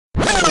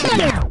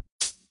Hello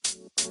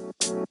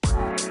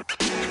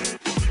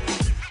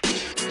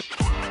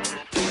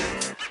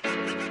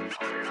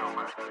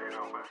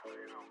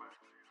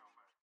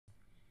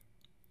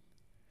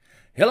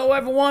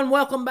everyone,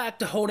 welcome back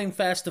to Holding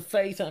Fast to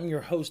Faith. I'm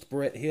your host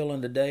Brett Hill,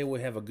 and today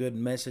we have a good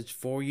message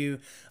for you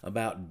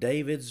about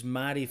David's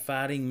mighty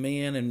fighting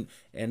men,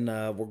 and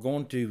we're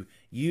going to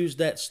use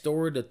that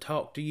story to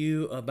talk to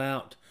you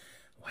about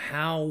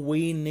how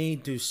we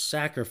need to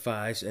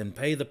sacrifice and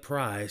pay the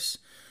price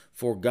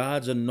for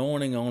God's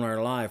anointing on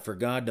our life, for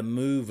God to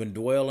move and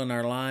dwell in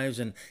our lives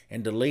and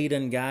to lead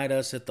and guide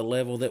us at the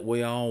level that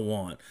we all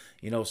want.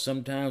 You know,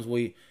 sometimes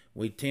we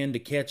tend to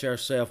catch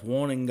ourselves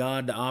wanting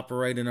God to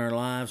operate in our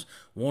lives,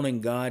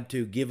 wanting God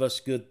to give us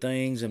good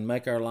things and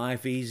make our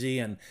life easy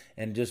and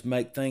just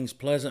make things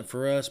pleasant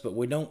for us, but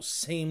we don't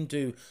seem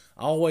to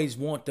always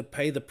want to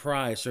pay the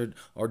price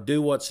or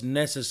do what's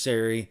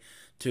necessary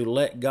to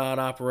let God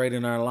operate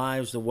in our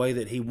lives the way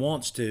that He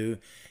wants to.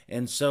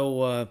 And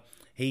so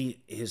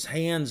His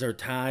hands are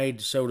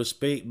tied, so to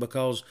speak,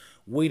 because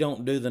we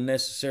don't do the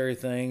necessary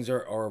things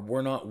or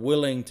we're not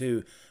willing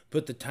to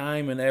put the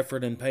time and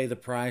effort and pay the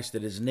price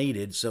that is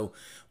needed. So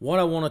what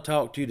I want to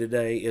talk to you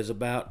today is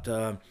about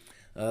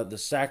the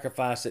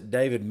sacrifice that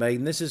David made.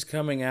 And this is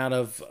coming out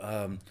of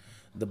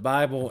the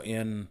Bible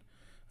in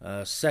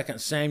 2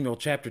 Samuel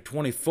chapter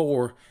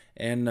 24.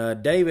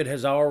 And David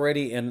has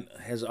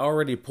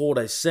already pulled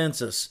a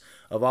census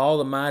of all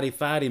the mighty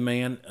fighting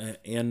men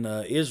in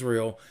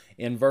Israel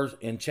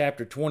in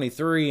chapter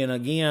 23. And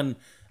again,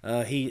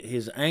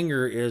 his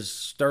anger is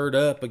stirred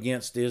up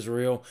against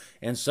Israel,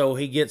 and so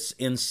he gets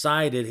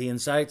incited. He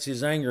incites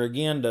his anger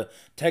again to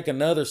take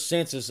another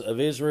census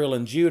of Israel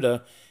and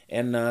Judah,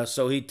 and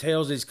so he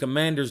tells his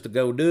commanders to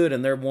go do it,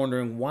 and they're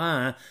wondering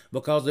why,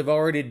 because they've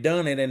already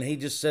done it, and he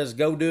just says,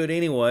 go do it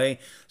anyway,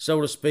 so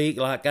to speak,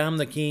 like I'm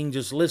the king,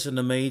 just listen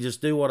to me,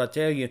 just do what I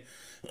tell you,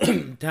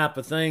 type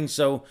of thing.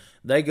 So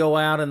they go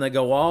out and they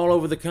go all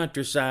over the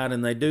countryside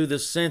and they do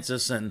this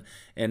census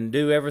and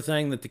do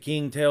everything that the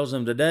king tells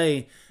them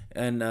today,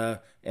 and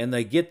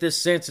they get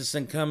this census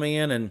and come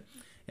in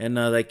and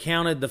they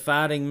counted the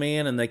fighting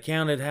men and they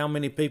counted how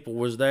many people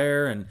was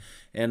there,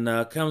 and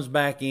comes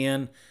back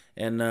in,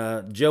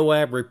 and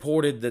Joab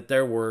reported that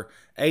there were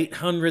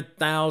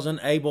 800,000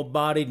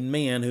 able-bodied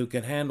men who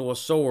could handle a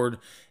sword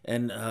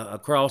and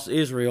across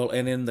Israel,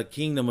 and in the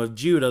kingdom of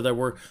Judah there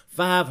were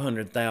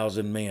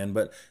 500,000 men.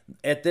 But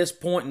at this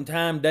point in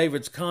time,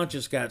 David's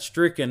conscience got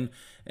stricken,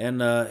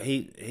 and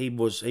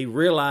he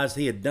realized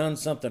he had done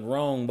something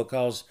wrong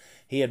because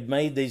he had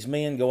made these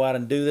men go out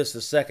and do this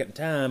the second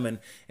time,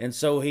 and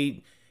so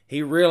he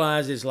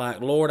realizes,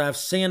 like, Lord, I've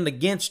sinned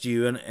against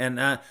you,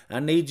 and I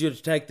need you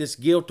to take this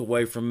guilt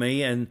away from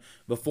me. And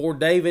before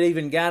David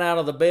even got out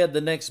of the bed the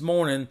next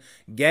morning,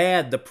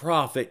 Gad the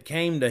prophet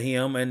came to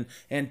him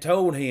and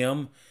told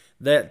him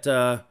that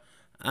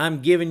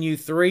I'm giving you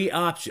 3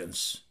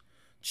 options.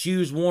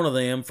 Choose one of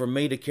them for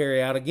me to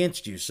carry out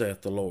against you,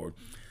 saith the Lord.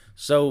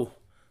 So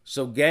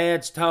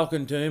Gad's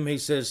talking to him. He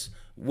says,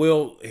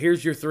 well,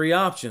 here's your 3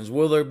 options.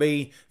 Will there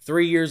be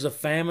 3 years of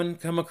famine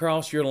come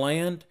across your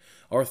land?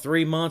 Or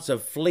 3 months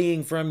of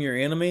fleeing from your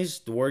enemies,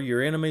 to where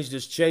your enemies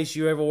just chase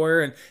you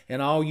everywhere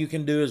and all you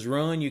can do is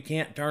run? You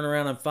can't turn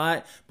around and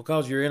fight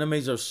because your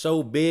enemies are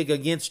so big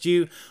against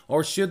you?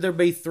 Or should there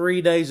be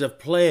 3 days of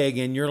plague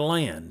in your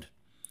land?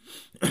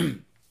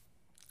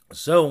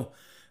 So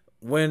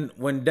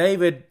when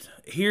David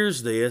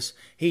hears this,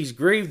 he's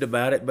grieved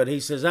about it, but he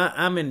says,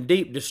 I'm in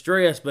deep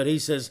distress. But he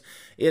says,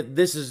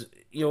 this is,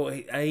 you know,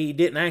 he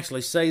didn't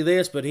actually say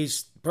this, but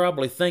he's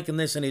probably thinking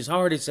this in his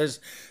heart. He says,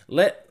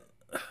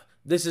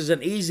 this is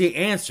an easy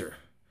answer,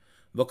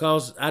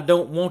 because I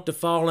don't want to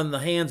fall in the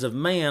hands of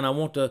man. I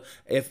want to,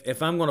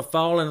 if I'm going to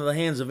fall into the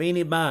hands of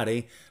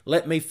anybody,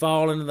 let me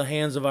fall into the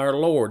hands of our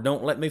Lord.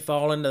 Don't let me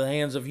fall into the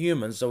hands of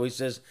humans. So he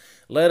says,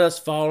 let us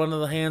fall into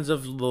the hands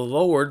of the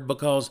Lord,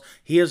 because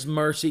His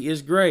mercy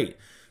is great.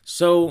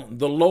 So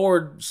the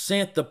Lord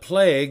sent the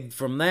plague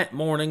from that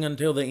morning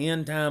until the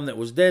end time that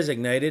was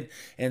designated,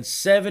 and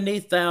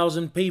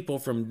 70,000 people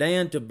from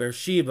Dan to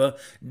Beersheba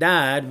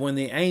died when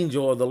the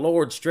angel of the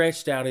Lord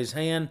stretched out his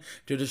hand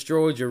to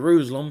destroy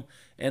Jerusalem.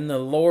 And the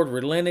Lord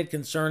relented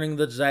concerning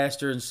the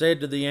disaster and said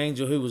to the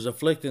angel who was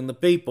afflicting the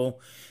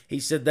people, He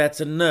said, that's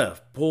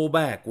enough. Pull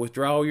back.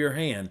 Withdraw your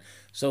hand.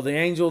 So the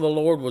angel of the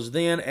Lord was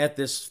then at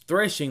this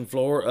threshing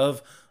floor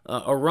of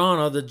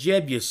Araunah the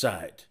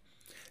Jebusite.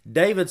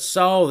 David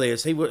saw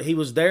this. He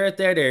was there at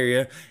that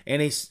area,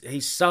 and he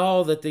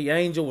saw that the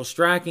angel was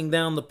striking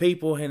down the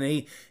people,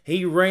 and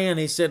he ran.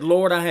 He said,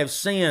 Lord, I have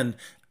sinned.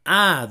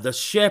 I, the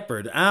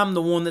shepherd, I'm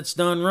the one that's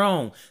done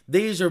wrong.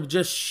 These are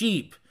just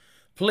sheep.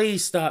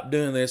 Please stop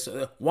doing this.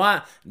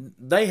 Why?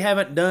 They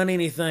haven't done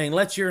anything.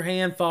 Let your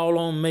hand fall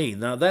on me.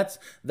 Now, that's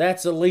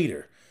a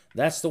leader.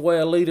 That's the way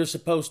a leader's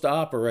supposed to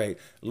operate.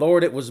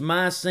 Lord, it was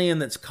my sin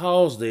that's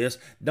caused this.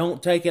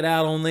 Don't take it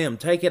out on them.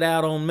 Take it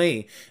out on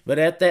me. But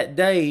at that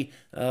day,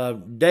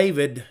 Gad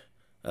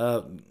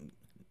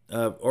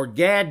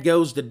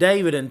goes to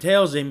David and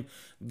tells him,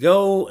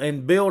 go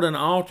and build an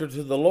altar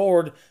to the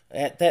Lord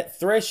at that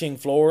threshing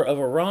floor of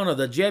Araunah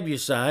the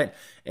Jebusite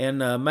and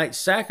make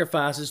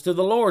sacrifices to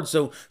the Lord.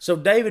 So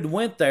David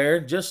went there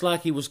just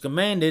like he was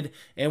commanded,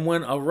 and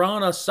when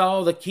Araunah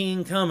saw the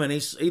king coming,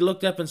 he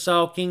looked up and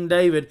saw King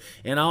David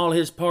and all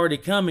his party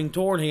coming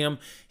toward him.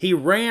 He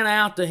ran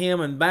out to him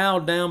and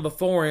bowed down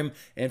before him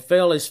and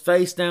fell his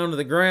face down to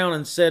the ground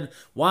and said,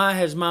 "Why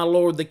has my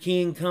lord the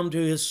king come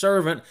to his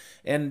servant?"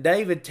 And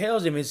David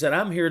tells him, he said,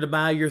 "I'm here to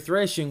buy your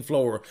threshing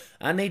floor.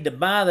 I need to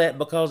buy that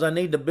because I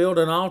need to build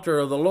an altar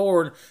of the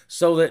Lord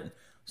so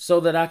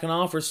that I can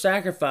offer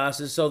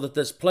sacrifices so that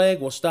this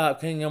plague will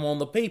stop coming on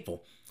the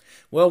people."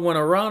 Well, when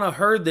Araunah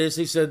heard this,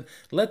 he said,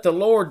 "Let the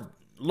Lord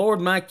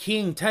my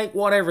king take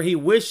whatever he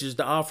wishes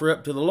to offer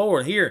up to the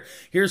Lord.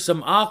 Here's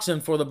some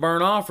oxen for the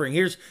burnt offering.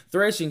 Here's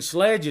threshing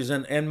sledges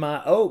and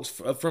my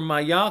oaks from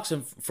my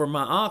oxen for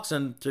my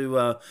oxen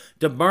to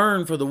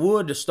burn for the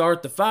wood to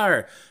start the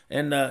fire.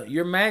 And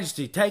your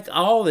majesty, take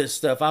all this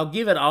stuff. I'll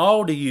give it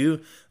all to you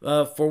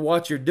for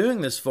what you're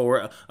doing this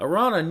for."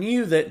 Araunah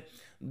knew that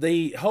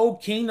the whole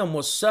kingdom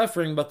was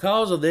suffering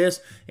because of this,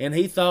 and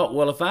he thought,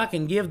 well, if I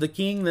can give the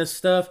king this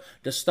stuff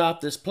to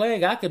stop this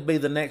plague, I could be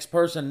the next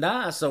person to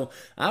die, so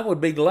I would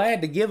be glad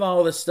to give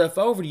all this stuff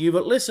over to you.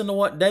 But listen to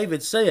what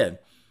David said.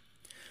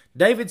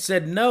 David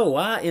said, "No,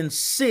 I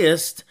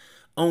insist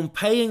on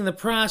paying the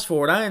price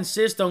for it. I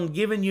insist on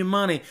giving you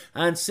money.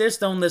 I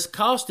insist on this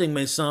costing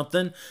me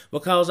something,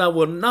 because I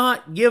will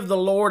not give the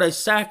Lord a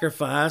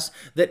sacrifice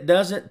that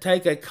doesn't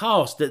take a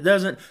cost, that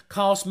doesn't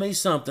cost me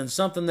something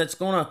that's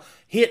going to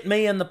hit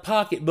me in the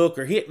pocketbook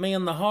or hit me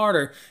in the heart.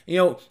 Or,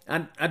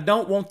 I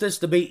don't want this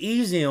to be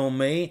easy on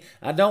me.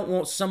 I don't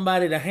want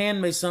somebody to hand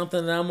me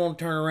something that I'm going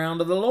to turn around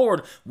to the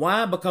Lord."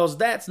 Why? Because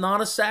that's not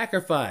a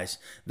sacrifice.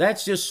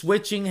 That's just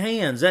switching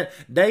hands.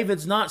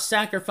 David's not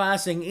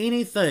sacrificing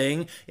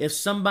anything if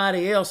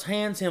somebody else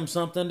hands him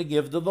something to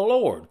give to the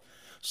Lord.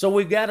 So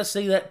we've got to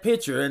see that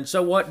picture. And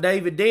so what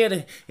David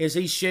did is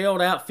he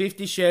shelled out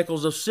 50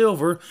 shekels of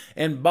silver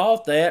and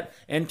bought that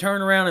and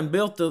turned around and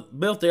built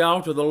the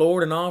altar of the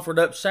Lord and offered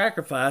up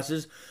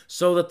sacrifices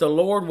so that the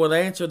Lord would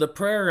answer the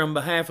prayer on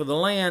behalf of the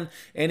land.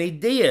 And he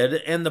did,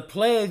 and the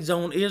plagues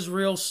on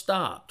Israel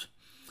stopped.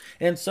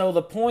 And so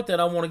the point that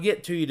I want to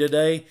get to you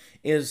today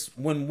is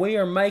when we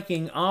are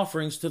making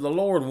offerings to the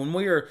Lord, when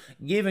we are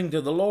giving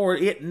to the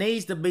Lord, it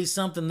needs to be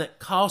something that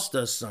costs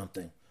us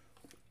something.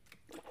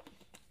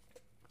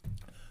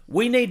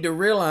 We need to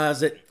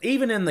realize that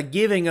even in the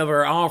giving of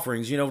our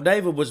offerings,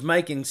 David was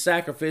making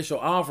sacrificial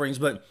offerings,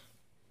 but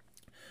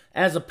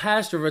as a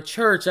pastor of a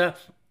church, I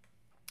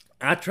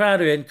try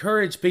to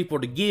encourage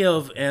people to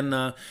give, and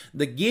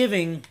the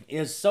giving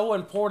is so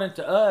important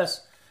to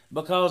us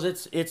because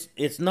it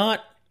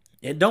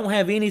don't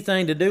have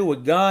anything to do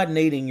with God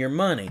needing your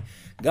money.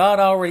 God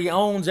already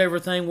owns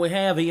everything we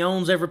have. He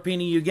owns every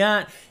penny you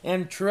got.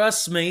 And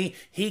trust me,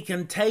 He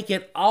can take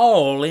it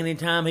all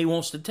anytime He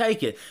wants to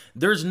take it.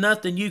 There's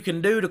nothing you can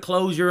do to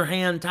close your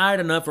hand tight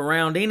enough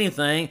around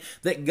anything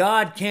that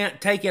God can't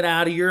take it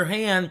out of your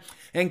hand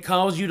and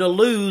cause you to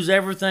lose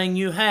everything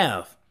you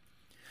have.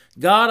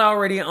 God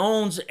already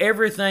owns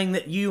everything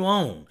that you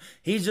own.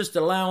 He's just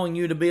allowing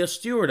you to be a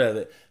steward of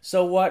it.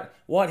 So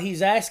what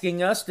He's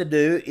asking us to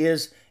do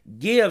is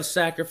give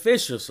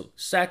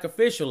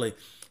sacrificially.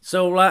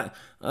 So like,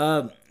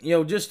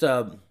 just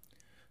a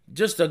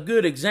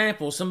good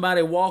example,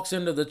 somebody walks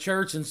into the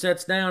church and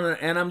sits down,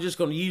 and I'm just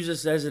going to use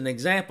this as an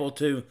example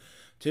to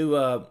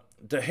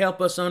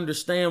help us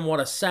understand what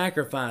a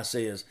sacrifice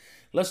is.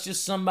 Let's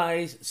just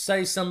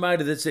say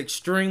somebody that's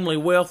extremely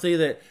wealthy,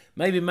 that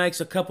maybe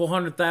makes a couple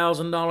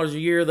 $100,000 a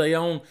year. They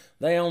own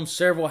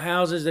several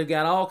houses. They've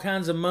got all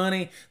kinds of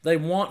money they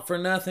want for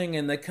nothing,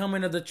 and they come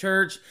into the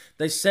church.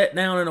 They sit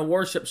down in a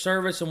worship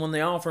service, and when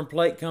the offering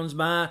plate comes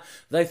by,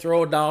 they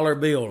throw a dollar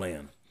bill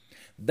in.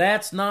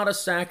 That's not a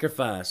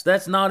sacrifice.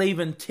 That's not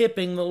even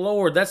tipping the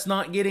Lord. That's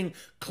not getting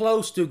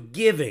close to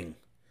giving,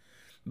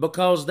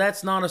 because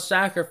that's not a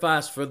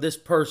sacrifice for this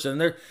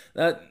person.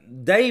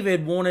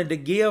 David wanted to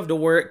give to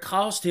where it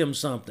cost him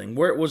something,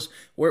 where it was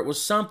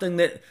something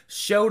that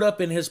showed up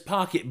in his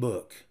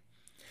pocketbook.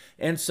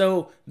 And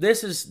so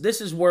this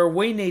is where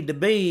we need to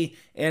be,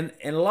 and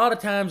a lot of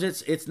times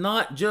it's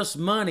not just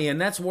money,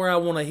 and that's where I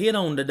want to hit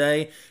on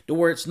today, to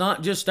where it's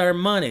not just our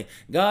money.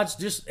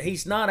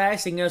 He's not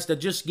asking us to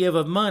just give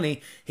of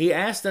money. He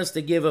asked us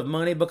to give of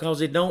money because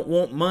He don't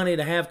want money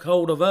to have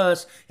hold of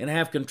us and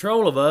have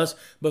control of us,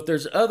 but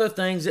there's other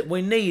things that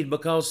we need,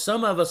 because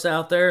some of us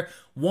out there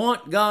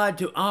want God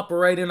to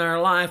operate in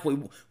our life.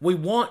 We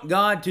want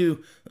God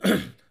to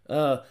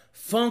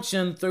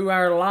function through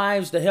our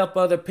lives to help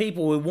other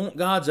people. We want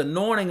God's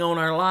anointing on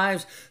our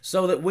lives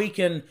so that we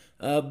can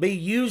be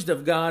used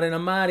of God in a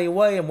mighty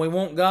way, and we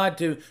want God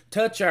to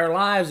touch our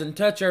lives and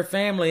touch our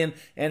family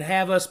and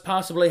have us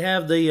possibly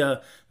have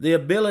the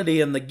ability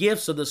and the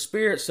gifts of the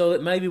Spirit so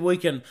that maybe we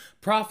can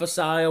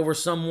prophesy over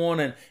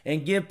someone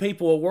and give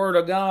people a word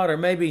of God, or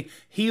maybe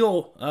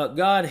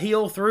God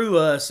heal through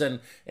us,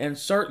 and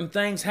certain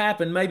things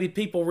happen. Maybe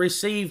people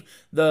receive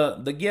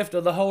the gift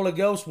of the Holy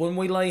Ghost when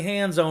we lay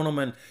hands on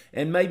them,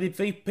 and maybe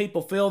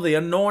people feel the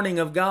anointing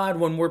of God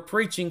when we're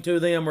preaching to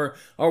them,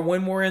 or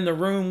when we're in the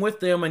room with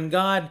them, and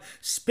God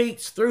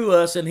speaks through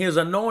us, and His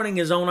anointing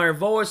is on our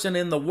voice and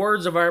in the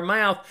words of our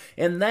mouth,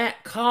 and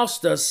that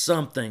costs us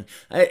something.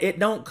 It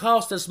don't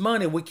cost us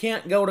money. We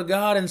can't go to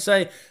God and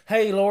say,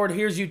 hey, Lord,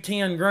 here's you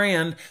 10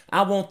 grand.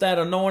 I want that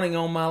anointing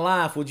on my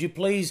life. Would you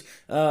please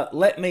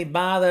let me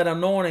buy that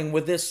anointing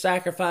with this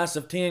sacrifice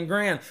of 10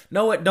 grand?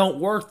 No, it don't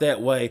work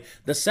that way.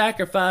 The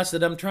sacrifice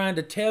that I'm trying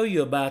to tell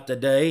you about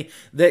today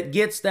that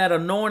gets that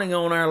anointing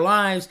on our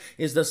lives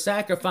is the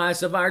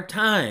sacrifice of our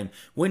time.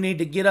 We need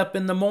to get up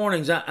in the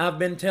mornings. I've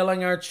been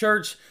telling our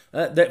church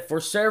that for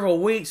several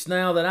weeks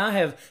now that I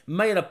have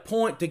made a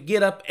point to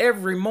get up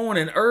every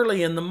morning,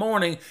 early in the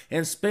morning,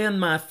 and spend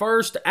my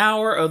first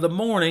hour of the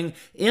morning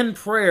in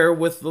prayer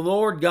with the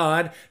Lord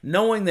God,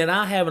 knowing that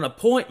I have an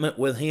appointment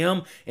with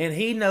Him, and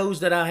He knows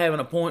that I have an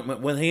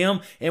appointment with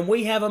Him, and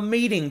we have a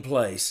meeting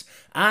place.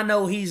 I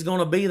know He's going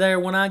to be there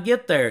when I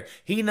get there.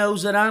 He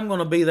knows that I'm going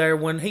to be there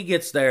when He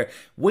gets there.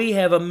 We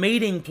have a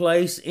meeting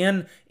place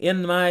in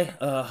my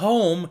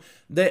home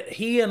that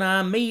He and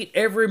I meet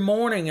every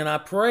morning, and I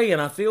pray,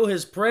 and I feel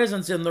His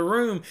presence in the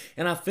room,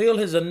 and I feel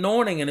His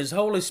anointing and His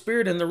Holy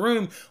Spirit in the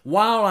room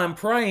while I'm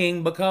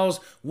praying, because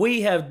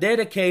we have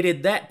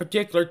dedicated that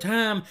particular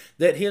time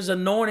that His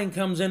anointing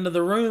comes into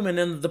the room and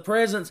into the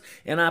presence,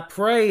 and I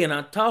pray and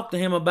I talk to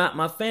Him about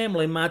my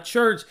family, my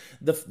church,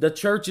 the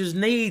church's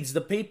needs,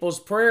 the people's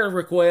prayer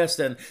requests,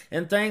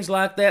 and things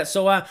like that.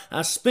 So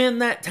I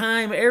spend that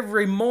time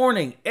every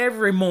morning.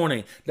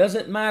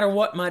 Doesn't matter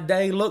what my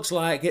day looks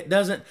like. It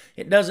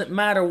doesn't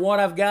matter what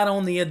I've got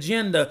on the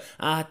agenda.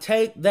 I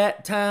take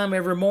that time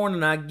every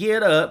morning. I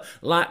get up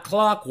like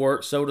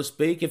clockwork, so to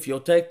speak, if you'll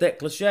take that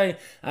cliche.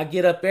 I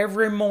get up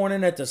every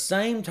morning at the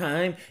same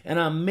time, and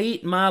I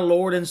meet my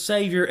Lord and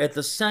Savior at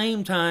the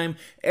same time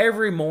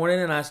every morning,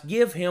 and I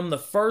give Him the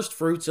first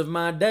fruits of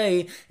my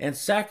day and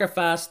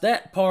sacrifice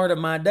that part of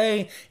my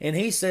day. And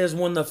He says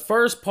when the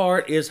first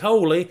part is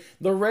holy,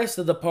 the rest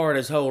of the part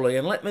is holy.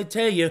 And let me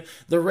tell you,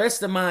 the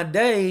rest of my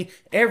day,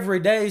 every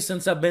day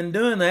since I've been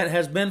doing that,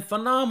 has been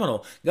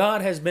phenomenal.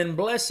 God has been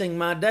blessing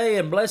my day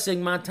and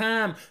blessing my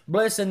time,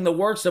 blessing the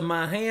works of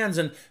my hands,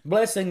 and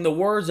blessing the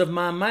words of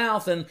my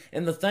mouth, and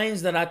the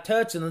things that I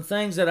touch and the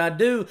things that I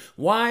do.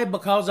 Why?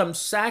 Because I'm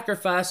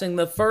sacrificing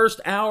the first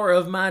hour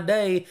of my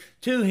day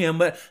to Him.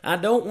 But I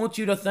don't want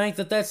you to think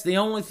that that's the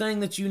only thing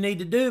that you need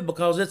to do,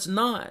 because it's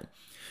not.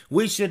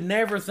 We should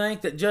never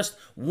think that just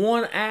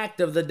one act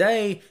of the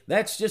day,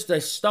 that's just a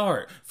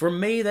start. For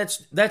me, that's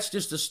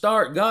just a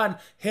start. God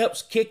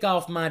helps kick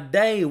off my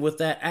day with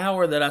that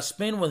hour that I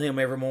spend with Him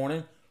every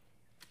morning.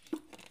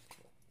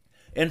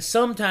 And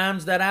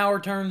sometimes that hour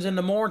turns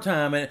into more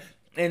time.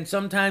 And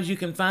sometimes you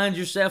can find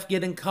yourself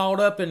getting caught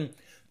up in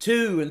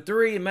 2 and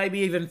 3 and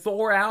maybe even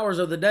 4 hours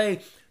of the day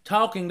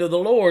talking to the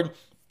Lord,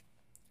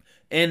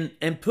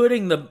 and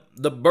putting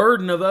the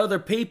burden of other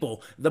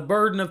people, the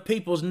burden of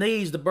people's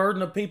needs, the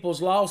burden of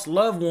people's lost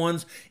loved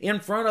ones in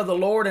front of the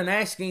Lord, and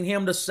asking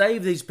Him to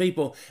save these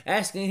people,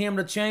 asking Him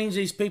to change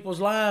these people's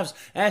lives,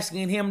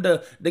 asking Him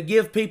to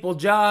give people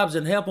jobs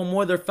and help them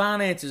with their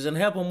finances and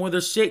help them with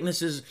their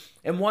sicknesses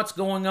and what's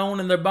going on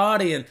in their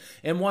body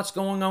and what's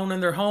going on in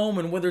their home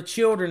and with their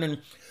children. And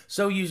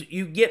so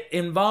you get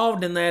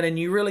involved in that, and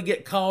you really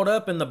get caught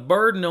up, and the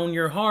burden on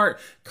your heart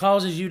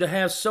causes you to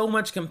have so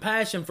much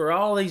compassion for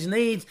all these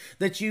needs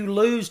that you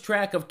lose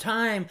track of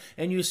time,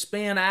 and you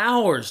spend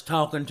hours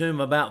talking to Him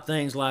about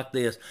things like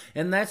this.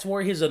 And that's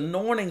where His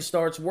anointing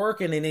starts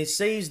working, and He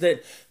sees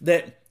that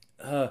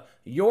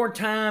your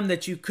time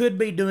that you could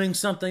be doing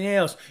something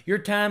else, your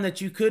time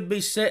that you could be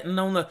sitting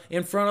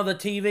in front of the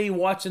TV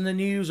watching the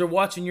news or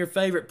watching your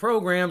favorite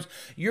programs,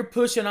 you're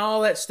pushing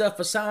all that stuff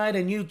aside,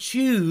 and you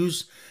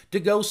choose to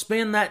go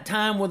spend that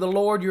time with the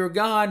Lord your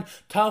God,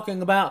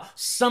 talking about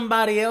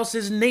somebody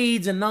else's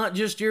needs and not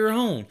just your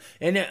own.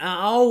 And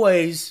I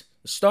always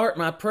start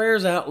my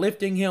prayers out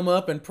lifting Him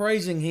up and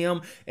praising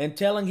Him and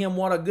telling Him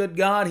what a good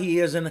God He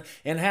is, and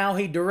how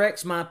He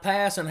directs my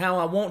paths, and how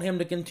I want Him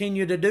to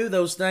continue to do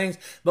those things,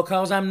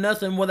 because I'm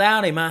nothing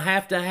without Him. I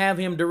have to have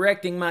Him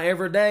directing my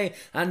everyday.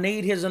 I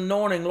need His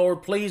anointing.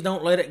 Lord, please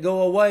don't let it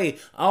go away.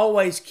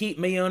 Always keep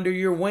me under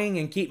your wing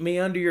and keep me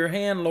under your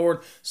hand, Lord,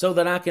 so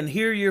that I can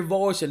hear your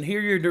voice and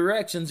hear your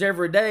directions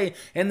every day.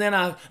 And then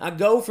I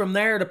go from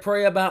there to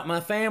pray about my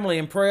family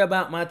and pray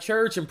about my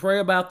church and pray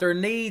about their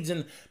needs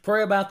and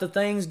pray about the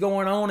things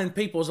going on in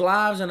people's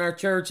lives in our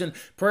church, and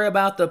pray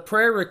about the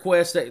prayer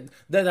requests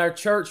that our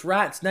church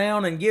writes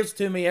down and gives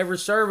to me every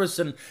service.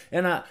 And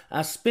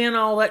I spend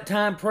all that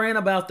time praying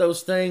about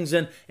those things,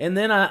 and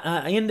then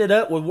I ended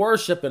up with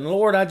worship. And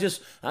Lord, I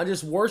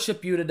just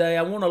worship you today.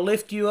 I want to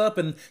lift you up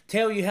and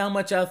tell you how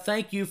much I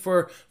thank you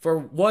for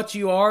what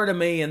you are to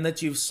me, and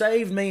that you've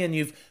saved me, and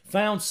you've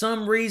found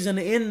some reason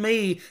in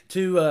me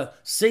to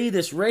see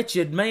this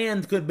wretched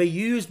man could be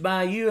used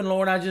by you. And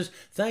Lord, I just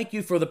thank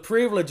you for the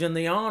privilege and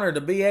the honor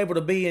to be able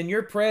to be in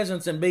your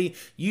presence and be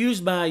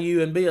used by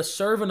you and be a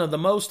servant of the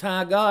Most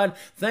High God.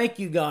 Thank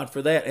you, God,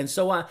 for that. And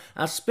so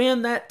I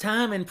spend that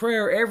time in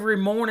prayer every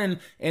morning,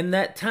 and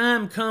that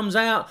time comes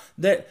out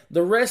that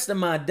the rest of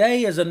my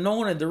day is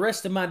anointed, the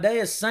rest of my day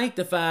is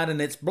sanctified,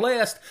 and it's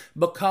blessed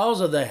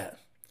because of that.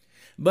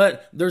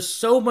 But there's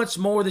so much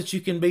more that you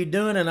can be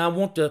doing, and I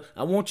want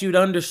you to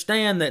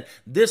understand that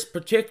this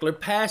particular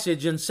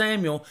passage in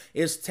Samuel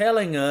is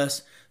telling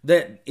us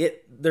that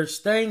there's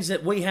things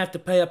that we have to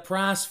pay a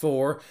price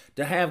for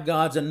to have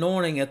God's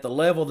anointing at the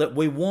level that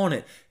we want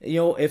it. You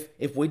know,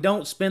 if we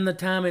don't spend the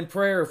time in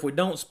prayer, if we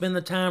don't spend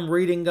the time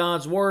reading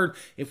God's Word,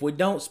 if we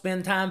don't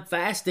spend time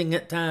fasting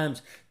at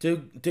times to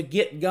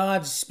get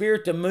God's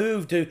Spirit to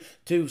move,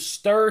 to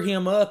stir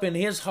Him up in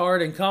His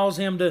heart and cause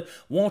Him to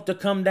want to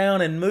come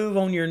down and move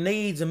on your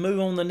needs and move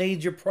on the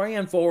needs you're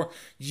praying for.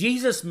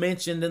 Jesus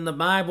mentioned in the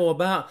Bible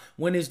about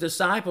when His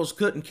disciples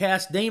couldn't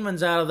cast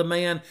demons out of the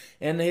man,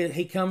 and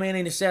he come in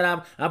and he said,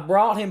 I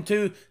brought him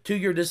to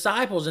your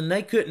disciples and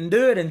they couldn't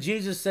do it. And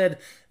Jesus said,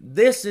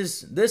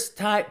 this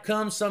type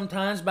comes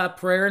sometimes by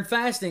prayer and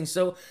fasting.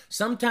 So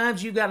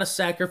sometimes you got to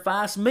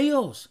sacrifice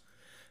meals.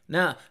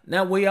 Now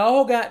we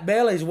all got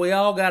bellies, we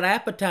all got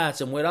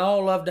appetites, and we'd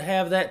all love to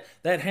have that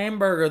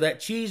hamburger, that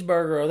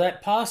cheeseburger, or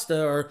that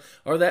pasta,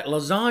 or that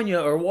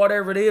lasagna, or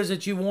whatever it is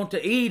that you want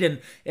to eat. And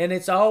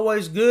it's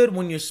always good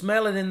when you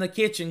smell it in the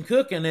kitchen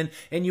cooking,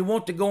 and you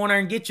want to go in there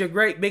and get you a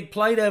great big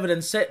plate of it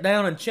and sit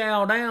down and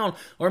chow down.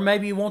 Or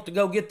maybe you want to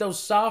go get those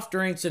soft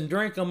drinks and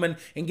drink them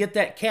and get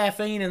that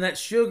caffeine and that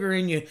sugar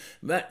in you.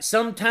 But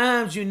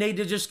sometimes you need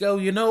to just go,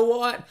 you know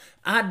what?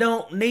 I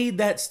don't need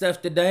that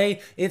stuff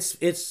today.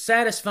 It's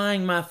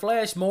satisfying my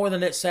flesh more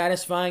than it's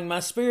satisfying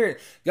my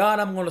spirit. God,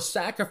 I'm going to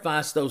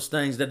sacrifice those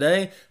things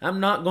today. I'm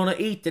not going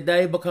to eat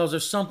today because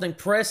there's something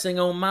pressing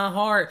on my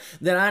heart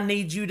that I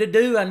need you to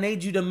do. I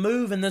need you to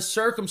move in this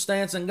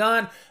circumstance. And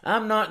God,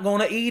 I'm not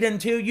going to eat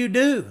until you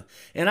do.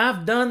 And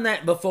I've done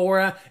that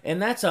before.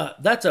 And that's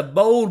a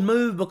bold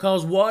move,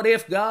 because what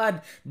if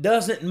God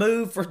doesn't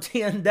move for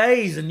 10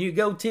 days and you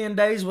go 10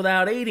 days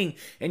without eating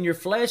and your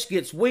flesh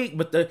gets weak,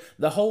 but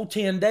the whole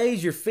 10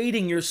 days you're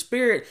feeding your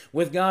spirit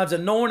with God's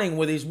anointing,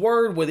 with His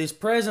Word, with His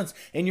presence,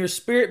 and your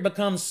spirit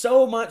becomes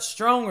so much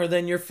stronger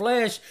than your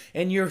flesh,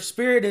 and your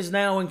spirit is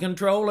now in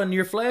control and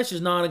your flesh is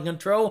not in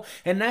control.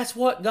 And that's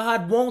what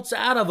God wants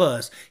out of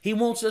us. He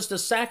wants us to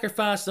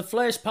sacrifice the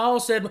flesh. Paul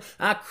said,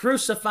 I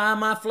crucify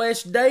my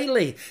flesh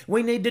daily.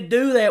 We need to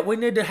do that. We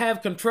need to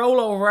have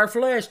control over our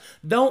flesh.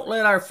 Don't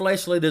let our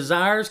fleshly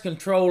desires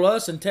control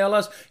us and tell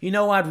us, you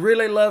know, I'd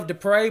really love to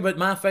pray, but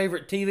my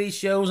favorite TV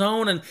show's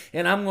on,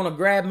 and I'm going to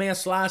grab me a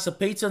slice of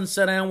pizza and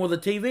sit down with a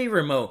TV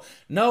remote.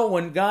 No,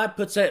 when God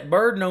puts that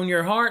burden on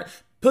your heart,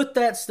 put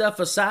that stuff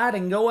aside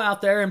and go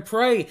out there and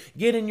pray.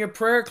 Get in your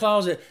prayer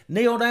closet,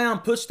 kneel down,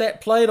 push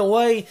that plate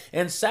away,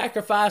 and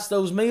sacrifice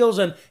those meals,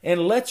 and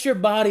let your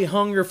body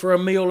hunger for a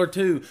meal or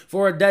two,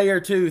 for a day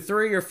or two,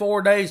 3 or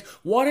 4 days,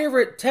 whatever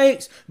it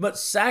takes, but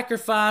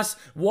sacrifice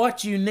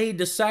what you need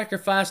to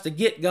sacrifice to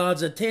get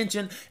God's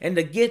attention and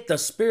to get the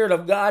Spirit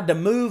of God to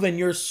move in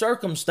your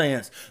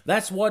circumstance.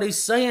 That's what he's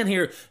saying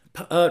here.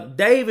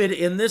 David,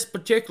 in this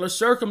particular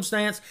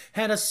circumstance,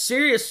 had a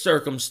serious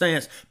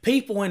circumstance.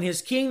 People in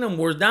his kingdom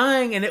were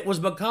dying, and it was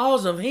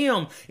because of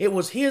him. It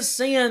was his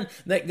sin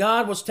that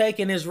God was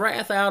taking His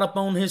wrath out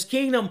upon His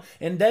kingdom.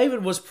 And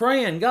David was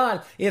praying,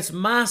 God, it's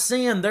my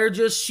sin. They're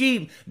just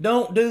sheep.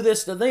 Don't do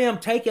this to them.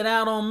 Take it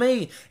out on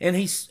me. And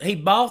he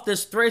bought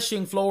this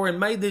threshing floor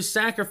and made these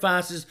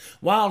sacrifices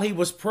while he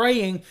was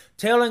praying,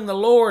 telling the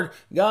Lord,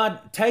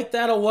 God, take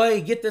that away.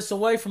 Get this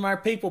away from our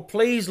people,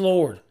 please,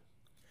 Lord.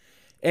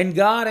 And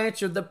God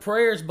answered the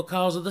prayers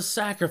because of the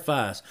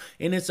sacrifice.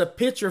 And it's a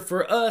picture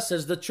for us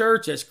as the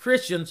church, as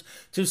Christians,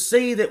 to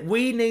see that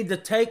we need to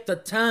take the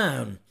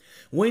time.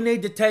 We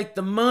need to take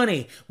the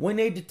money. We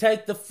need to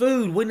take the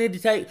food. We need to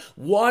take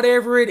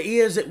whatever it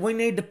is that we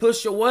need to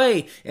push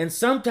away. And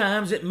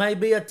sometimes it may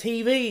be a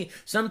TV.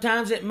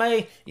 Sometimes it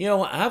may,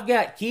 I've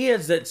got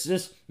kids that's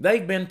just,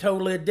 they've been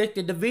totally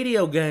addicted to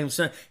video games.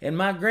 And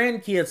my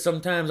grandkids,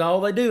 sometimes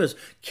all they do is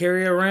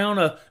carry around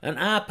an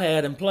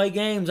iPad and play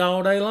games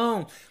all day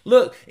long.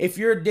 Look, if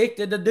you're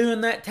addicted to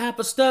doing that type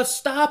of stuff,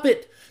 stop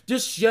it.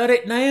 Just shut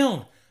it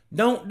down.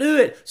 Don't do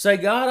it. Say,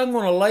 God, I'm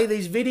going to lay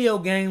these video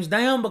games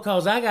down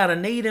because I got a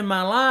need in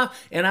my life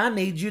and I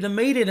need you to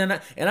meet it. And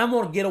I'm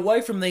going to get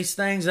away from these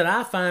things that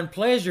I find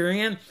pleasure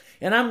in.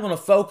 And I'm going to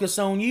focus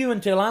on you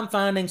until I'm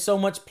finding so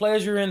much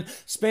pleasure in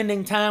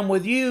spending time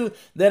with you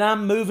that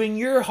I'm moving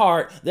your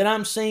heart, that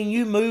I'm seeing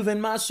you move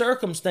in my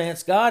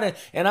circumstance, God.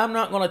 And I'm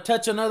not going to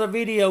touch another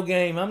video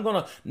game. I'm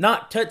going to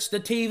not touch the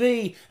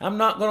TV. I'm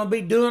not going to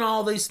be doing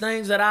all these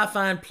things that I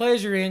find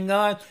pleasure in,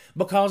 God,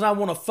 because I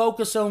want to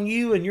focus on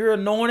you and your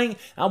anointing.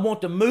 I want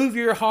to move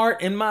your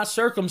heart in my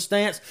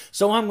circumstance.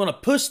 So I'm going to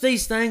push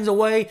these things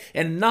away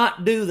and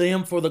not do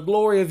them for the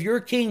glory of your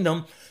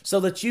kingdom, so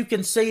that you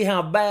can see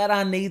how bad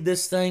I need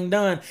this thing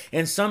done.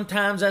 And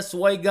sometimes that's the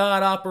way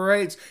God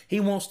operates. He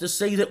wants to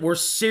see that we're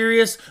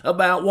serious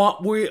about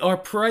what we are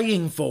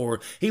praying for.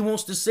 He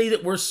wants to see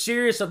that we're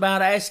serious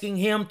about asking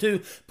Him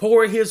to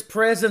pour His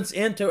presence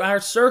into our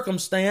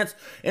circumstance.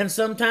 And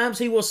sometimes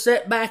He will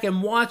sit back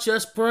and watch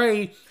us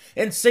pray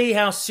and see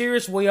how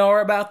serious we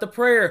are about the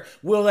prayer.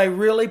 Will they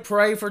really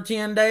pray for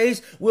 10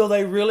 days? Will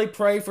they really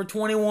pray for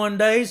 21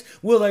 days?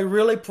 Will they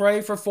really pray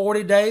for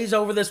 40 days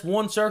over this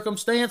one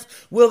circumstance?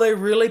 Will they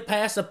really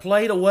pass a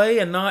plate away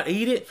and not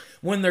eat it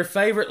when their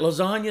favorite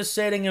lasagna is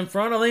sitting in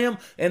front of them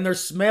and they're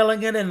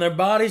smelling it and their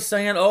body's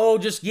saying, oh,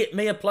 just get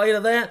me a plate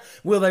of that?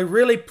 Will they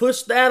really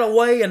push that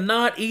away and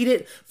not eat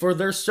it for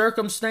their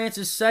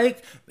circumstance's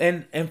sake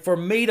and for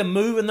me to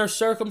move in their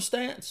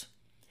circumstance?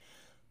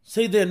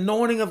 See, the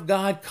anointing of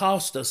God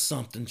costs us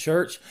something,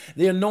 church.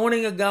 The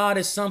anointing of God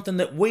is something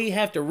that we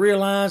have to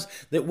realize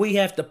that we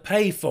have to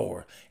pay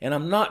for. And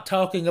I'm not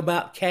talking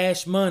about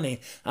cash money.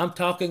 I'm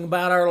talking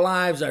about our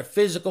lives, our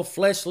physical,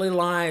 fleshly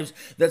lives,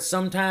 that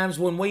sometimes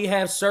when we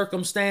have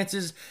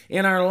circumstances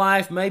in our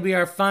life, maybe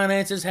our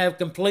finances have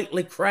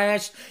completely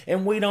crashed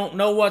and we don't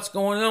know what's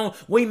going on.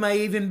 We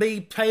may even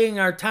be paying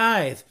our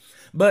tithe,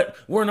 but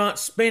we're not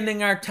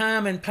spending our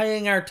time and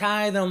paying our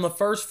tithe on the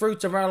first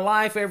fruits of our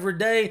life every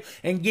day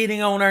and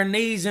getting on our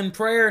knees in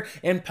prayer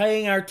and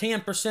paying our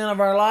 10% of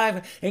our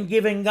life and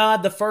giving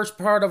God the first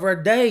part of our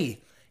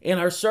day in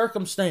our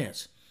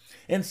circumstance.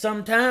 And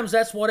sometimes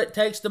that's what it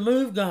takes to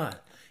move God.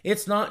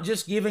 It's not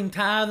just giving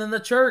tithe in the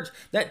church.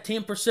 That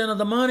 10% of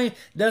the money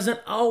doesn't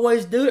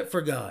always do it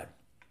for God.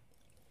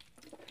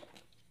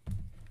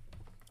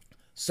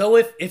 So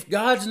if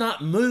God's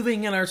not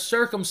moving in our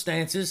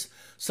circumstances,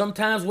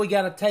 sometimes we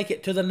got to take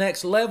it to the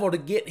next level to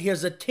get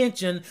His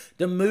attention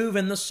to move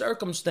in the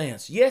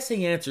circumstance. Yes,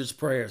 He answers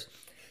prayers.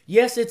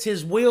 Yes, it's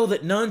His will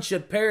that none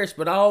should perish,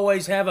 but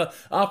always have an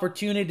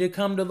opportunity to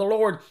come to the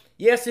Lord.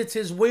 Yes, it's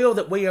His will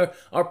that we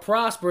are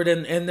prospered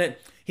and that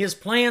His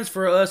plans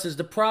for us is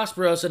to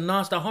prosper us and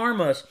not to harm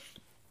us.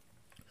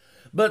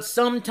 But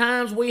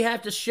sometimes we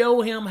have to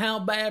show Him how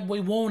bad we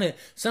want it.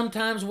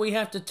 Sometimes we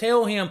have to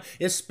tell Him,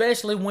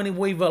 especially when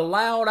we've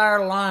allowed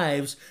our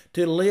lives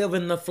to live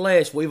in the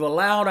flesh. We've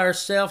allowed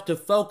ourselves to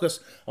focus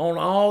on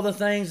all the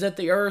things that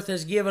the earth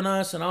has given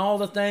us and all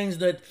the things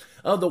that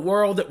of the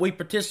world that we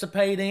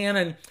participate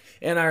in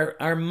and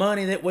our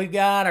money that we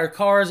got, our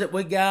cars that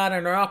we got,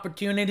 and our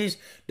opportunities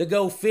to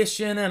go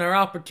fishing and our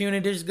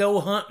opportunities to go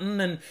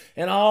hunting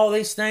and all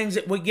these things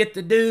that we get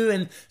to do.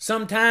 And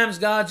sometimes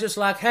God's just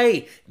like,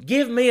 hey,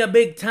 give me a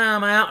big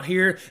time out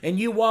here and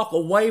you walk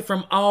away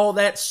from all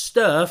that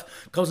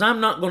stuff because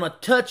I'm not going to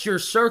touch your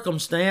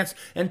circumstance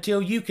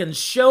until you can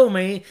show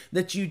me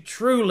that you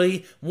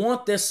truly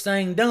want this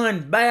thing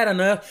done bad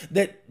enough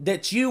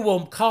that you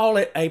will call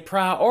it a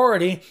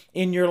priority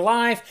in your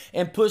life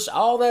and push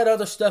all that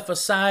other stuff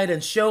aside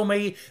and show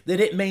me that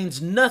it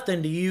means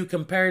nothing to you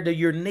compared to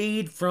your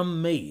need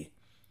from me.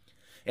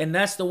 And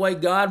that's the way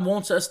God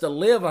wants us to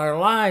live our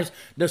lives,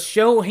 to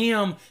show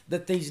Him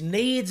that these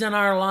needs in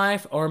our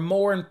life are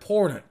more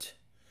important.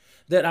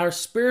 That our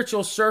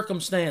spiritual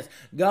circumstance,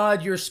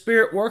 God, your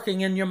Spirit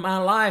working in my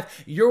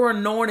life, your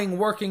anointing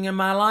working in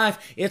my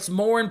life, it's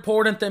more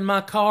important than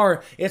my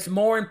car. It's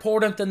more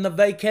important than the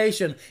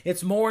vacation.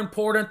 It's more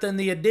important than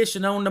the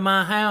addition onto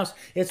my house.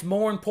 It's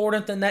more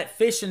important than that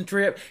fishing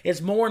trip.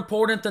 It's more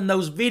important than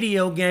those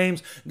video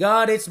games.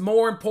 God, it's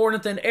more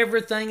important than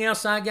everything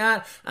else I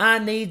got. I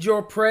need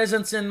your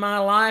presence in my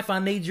life. I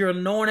need your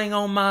anointing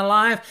on my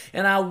life.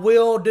 And I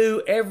will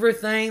do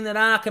everything that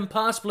I can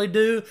possibly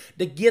do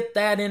to get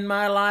that in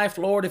my life,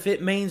 Lord, if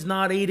it means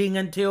not eating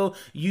until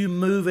you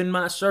move in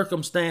my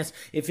circumstance,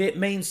 if it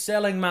means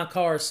selling my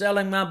car,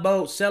 selling my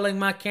boat, selling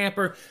my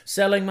camper,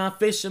 selling my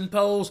fishing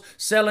poles,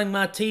 selling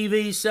my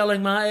TV,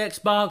 selling my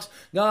Xbox,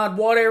 God,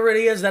 whatever it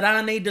is that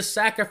I need to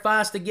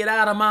sacrifice to get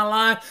out of my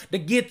life, to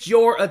get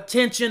your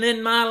attention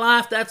in my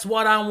life, that's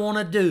what I want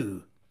to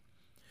do.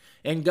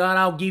 And God,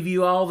 I'll give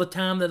you all the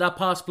time that I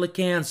possibly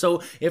can.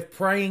 So if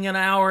praying an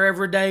hour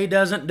every day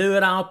doesn't do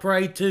it, I'll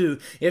pray 2.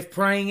 If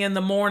praying in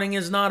the morning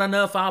is not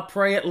enough, I'll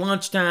pray at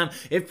lunchtime.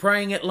 If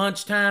praying at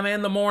lunchtime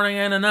and the morning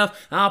ain't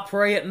enough, I'll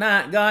pray at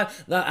night. God,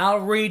 I'll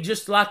read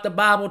just like the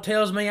Bible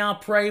tells me. I'll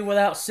pray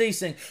without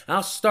ceasing.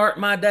 I'll start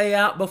my day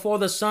out before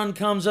the sun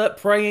comes up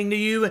praying to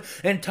you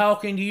and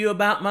talking to you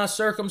about my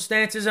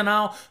circumstances, and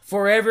I'll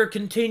forever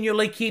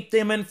continually keep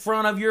them in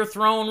front of your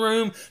throne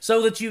room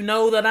so that you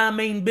know that I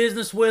mean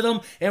business with them.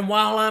 And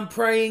while I'm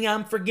praying,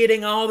 I'm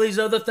forgetting all these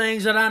other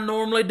things that I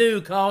normally do,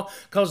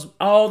 because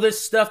all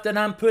this stuff that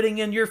I'm putting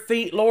in your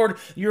feet, Lord,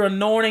 your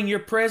anointing, your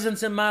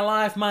presence in my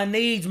life, my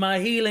needs, my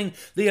healing,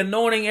 the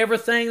anointing,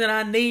 everything that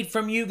I need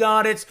from you,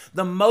 God, it's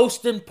the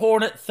most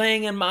important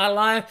thing in my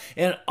life,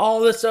 and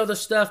all this other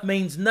stuff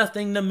means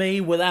nothing to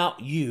me without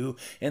you.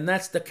 And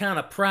that's the kind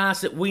of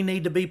price that we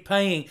need to be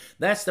paying.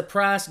 That's the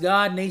price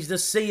God needs to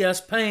see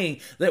us paying,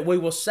 that we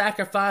will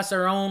sacrifice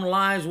our own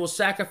lives, we'll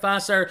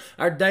sacrifice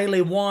our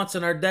daily wants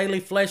and our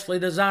daily fleshly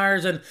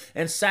desires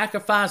and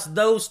sacrifice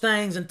those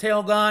things and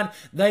tell God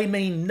they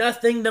mean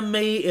nothing to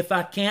me if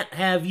I can't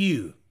have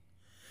you.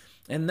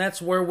 And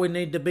that's where we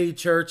need to be,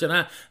 church.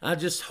 And I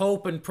just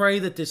hope and pray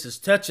that this is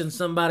touching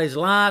somebody's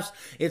lives.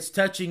 It's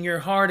touching your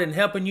heart and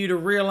helping you to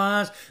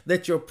realize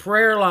that your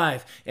prayer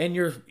life and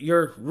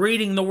your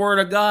reading the Word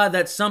of God,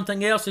 that's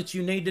something else that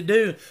you need to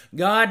do.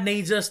 God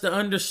needs us to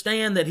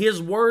understand that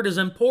His Word is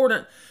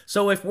important.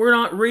 So if we're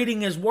not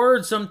reading His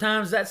Word,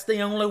 sometimes that's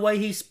the only way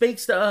He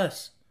speaks to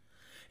us.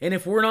 And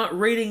if we're not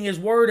reading His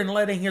Word and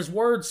letting His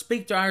Word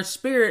speak to our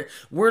spirit,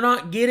 we're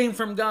not getting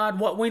from God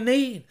what we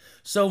need.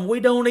 So we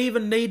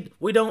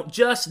don't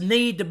just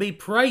need to be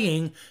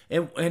praying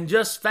and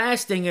just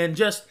fasting and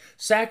just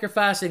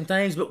sacrificing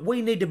things, but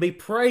we need to be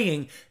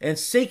praying and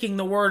seeking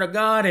the Word of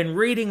God and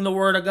reading the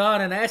Word of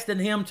God and asking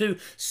Him to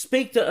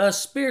speak to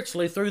us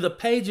spiritually through the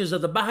pages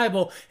of the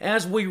Bible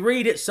as we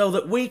read it, so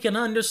that we can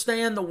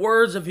understand the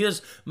words of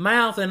His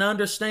mouth and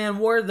understand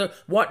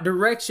what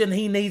direction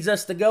He needs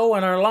us to go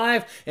in our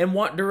life and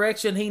what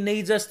direction He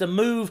needs us to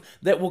move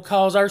that will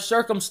cause our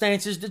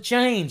circumstances to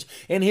change.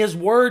 And His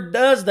Word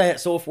does that.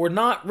 So if we're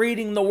not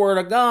reading the Word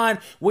of God,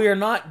 we are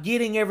not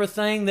getting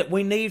everything that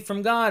we need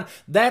from God.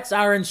 That's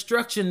our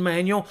instruction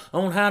manual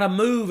on how to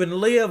move and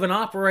live and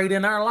operate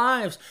in our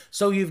lives.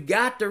 So you've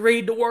got to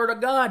read the Word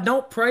of God.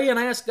 Don't pray and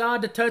ask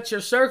God to touch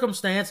your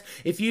circumstance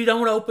if you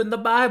don't open the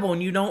Bible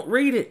and you don't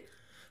read it.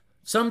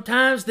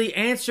 Sometimes the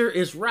answer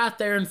is right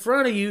there in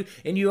front of you,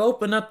 and you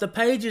open up the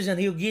pages and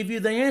He'll give you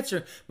the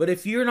answer. But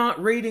if you're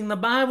not reading the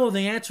Bible,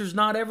 the answer's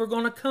not ever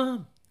going to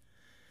come.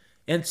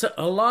 And so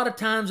a lot of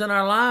times in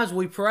our lives,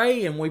 we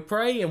pray and we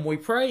pray and we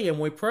pray and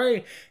we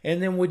pray,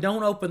 and then we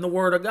don't open the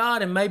Word of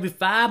God. And maybe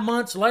 5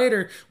 months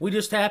later, we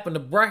just happen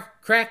to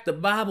crack the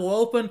Bible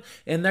open,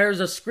 and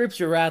there's a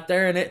scripture right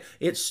there, and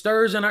it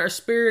stirs in our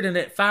spirit, and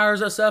it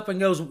fires us up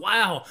and goes,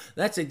 wow,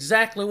 that's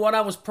exactly what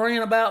I was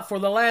praying about for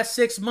the last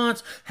 6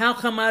 months. How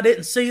come I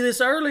didn't see this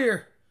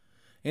earlier?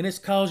 And it's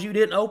because you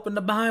didn't open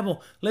the Bible.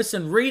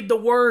 Listen, read the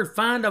Word.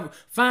 Find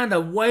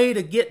a way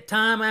to get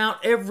time out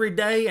every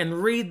day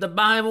and read the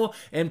Bible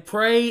and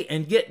pray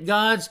and get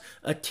God's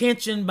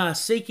attention by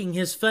seeking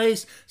His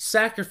face,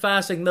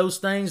 sacrificing those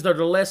things that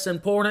are less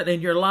important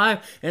in your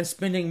life, and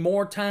spending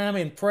more time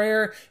in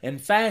prayer and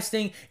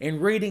fasting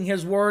and reading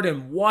His Word,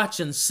 and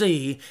watch and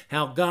see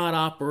how God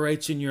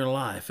operates in your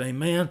life.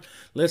 Amen.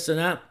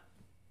 Listen,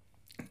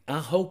 I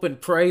hope and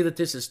pray that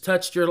this has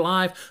touched your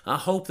life. I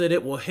hope that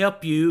it will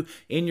help you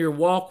in your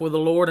walk with the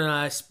Lord, and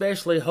I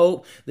especially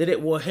hope that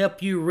it will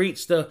help you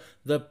reach the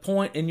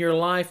point in your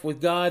life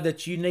with God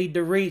that you need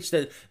to reach,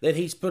 that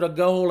He's put a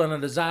goal and a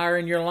desire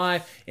in your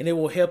life, and it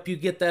will help you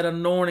get that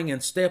anointing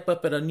and step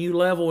up at a new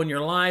level in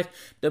your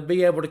life to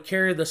be able to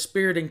carry the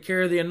Spirit and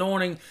carry the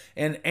anointing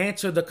and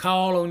answer the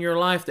call on your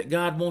life that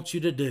God wants you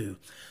to do.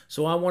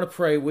 So I want to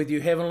pray with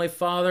you. Heavenly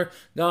Father,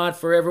 God,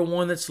 for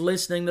everyone that's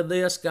listening to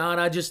this, God,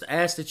 I just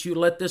ask that you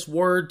let this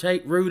word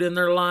take root in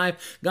their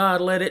life. God,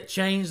 let it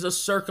change the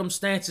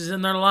circumstances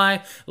in their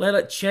life. Let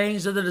it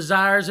change the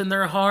desires in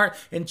their heart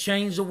and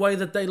change the way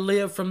that they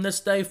live from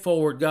this day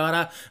forward.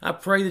 God, I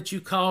pray that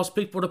you cause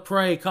people to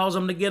pray, cause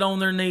them to get on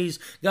their knees.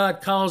 God,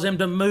 cause them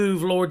to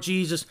move, Lord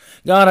Jesus.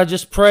 God, I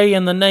just pray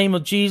in the name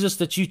of Jesus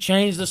that you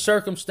change the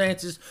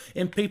circumstances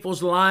in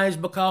people's lives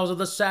because of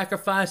the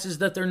sacrifices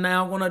that they're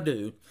now going to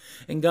do.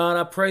 And God,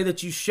 I pray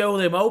that you show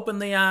them, open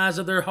the eyes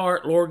of their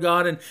heart, Lord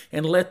God,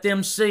 and let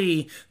them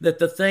see that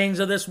the things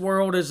of this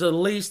world is the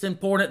least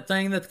important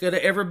thing that they could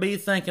ever be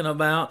thinking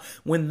about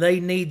when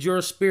they need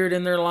your Spirit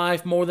in their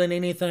life more than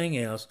anything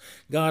else.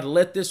 God,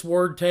 let this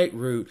word take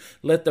root.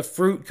 Let the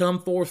fruit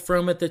come forth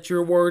from it that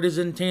your word is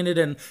intended.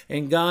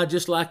 And God,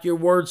 just like your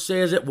word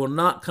says, it will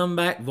not come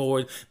back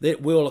void. That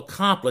it will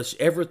accomplish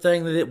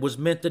everything that it was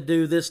meant to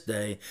do this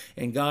day.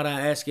 And God,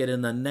 I ask it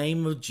in the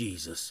name of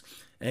Jesus.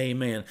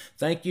 Amen.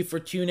 Thank you for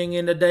tuning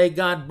in today.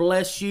 God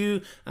bless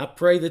you. I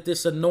pray that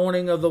this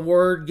anointing of the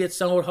Word gets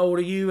on hold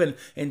of you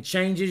and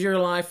changes your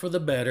life for the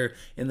better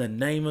in the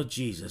name of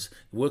Jesus.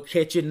 We'll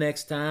catch you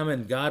next time,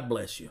 and God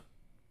bless you.